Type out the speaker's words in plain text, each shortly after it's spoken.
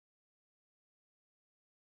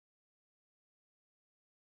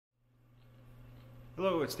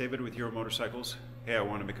Hello, it's David with Euro Motorcycles. Hey, I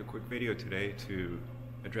want to make a quick video today to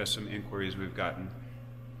address some inquiries we've gotten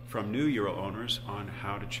from new Euro owners on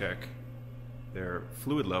how to check their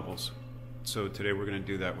fluid levels. So today we're going to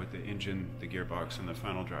do that with the engine, the gearbox, and the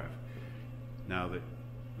final drive. Now,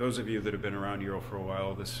 those of you that have been around Euro for a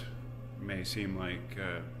while, this may seem like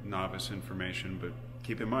novice information, but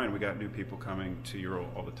keep in mind we got new people coming to Euro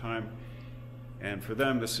all the time, and for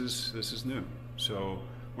them this is new. So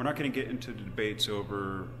we're not going to get into the debates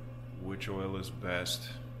over which oil is best,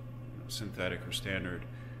 synthetic or standard.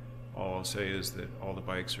 All I'll say is that all the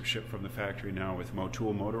bikes are shipped from the factory now with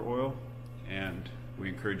Motul motor oil, and we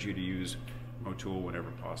encourage you to use Motul whenever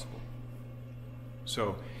possible.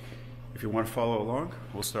 So if you want to follow along,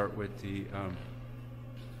 we'll start with the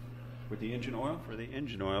engine oil. For the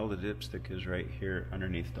engine oil, the dipstick is right here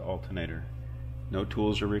underneath the alternator. No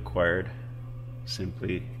tools are required.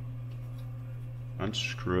 Simply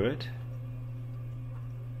unscrew it.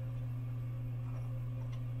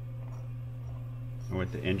 And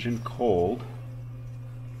with the engine cold,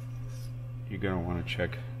 you're going to want to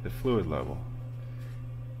check the fluid level.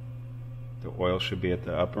 The oil should be at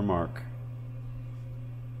the upper mark,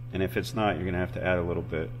 and if it's not, you're going to have to add a little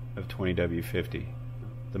bit of 20W50.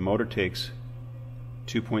 The motor takes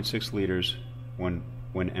 2.6 liters when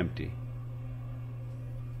empty.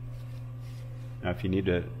 Now if you need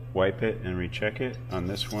to wipe it and recheck it on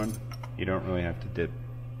this one, you don't really have to dip.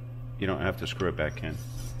 You don't have to screw it back in.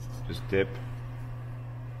 Just dip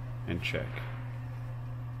and check.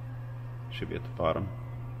 Should be at the bottom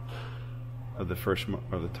of the first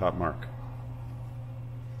or the top mark.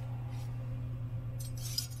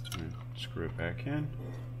 And screw it back in. And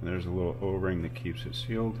there's a little O-ring that keeps it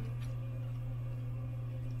sealed.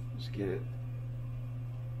 Just get it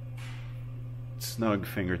snug,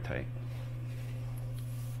 finger tight.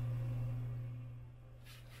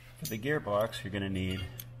 For the gearbox, you're going to need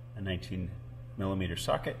a 19mm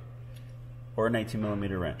socket or a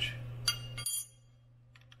 19mm wrench.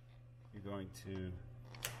 You're going to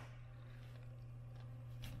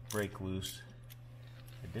break loose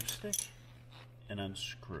the dipstick and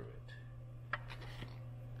unscrew it.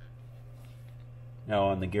 Now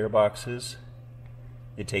on the gearboxes,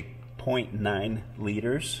 they take 0.9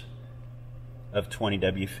 liters of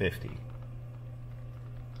 20W50.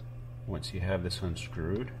 Once you have this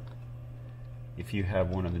unscrewed, if you have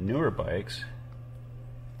one of the newer bikes,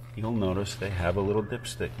 you'll notice they have a little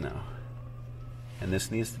dipstick now. And this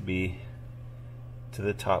needs to be to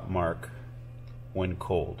the top mark when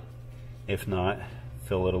cold. If not,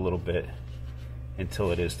 fill it a little bit until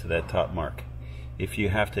it is to that top mark. If you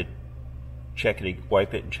have to check it,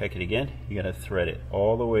 wipe it and check it again, you gotta thread it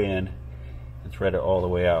all the way in and thread it all the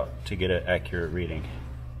way out to get an accurate reading.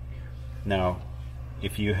 Now,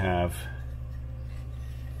 if you have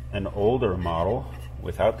an older model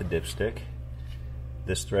without the dipstick,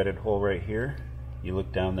 this threaded hole right here, you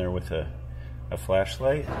look down there with a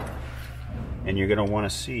flashlight and you're going to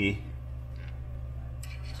want to see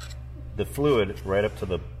the fluid right up to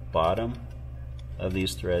the bottom of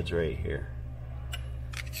these threads right here.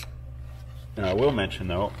 And I will mention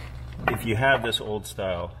though, if you have this old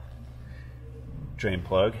style drain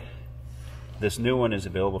plug, this new one is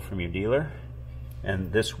available from your dealer,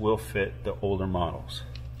 and this will fit the older models.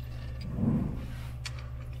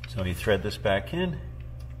 So you thread this back in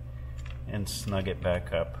and snug it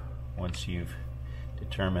back up once you've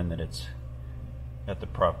determined that it's at the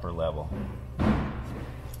proper level.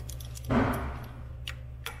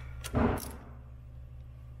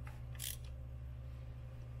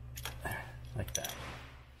 Like that.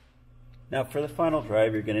 Now for the final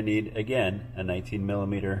drive, you're going to need, again, a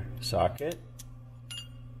 19mm socket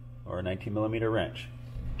or a 19mm wrench.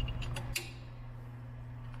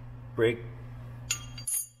 Break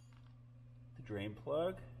the drain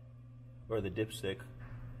plug, or the dipstick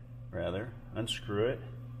rather, unscrew it,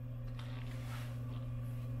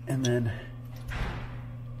 and then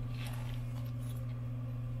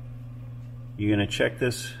you're going to check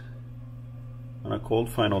this on a cold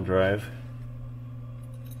final drive,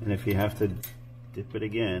 and if you have to dip it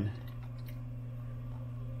again,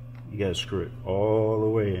 you got to screw it all the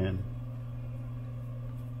way in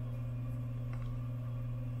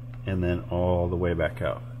and then all the way back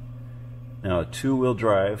out. Now a two-wheel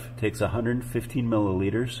drive takes 115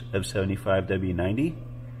 milliliters of 75W90,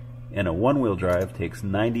 and a one-wheel drive takes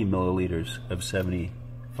 90 milliliters of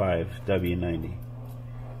 75W90.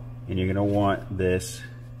 And you're going to want this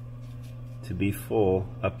to be full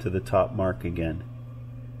up to the top mark again.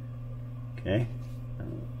 Okay?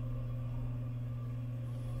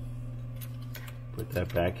 Put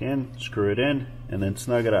that back in, screw it in, and then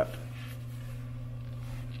snug it up.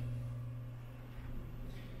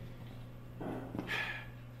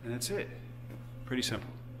 And that's it. Pretty simple.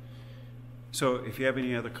 So if you have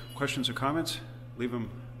any other questions or comments, leave them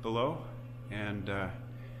below. And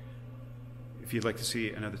if you'd like to see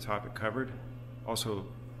another topic covered, also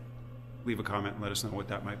leave a comment and let us know what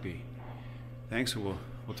that might be. Thanks, and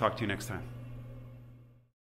we'll talk to you next time.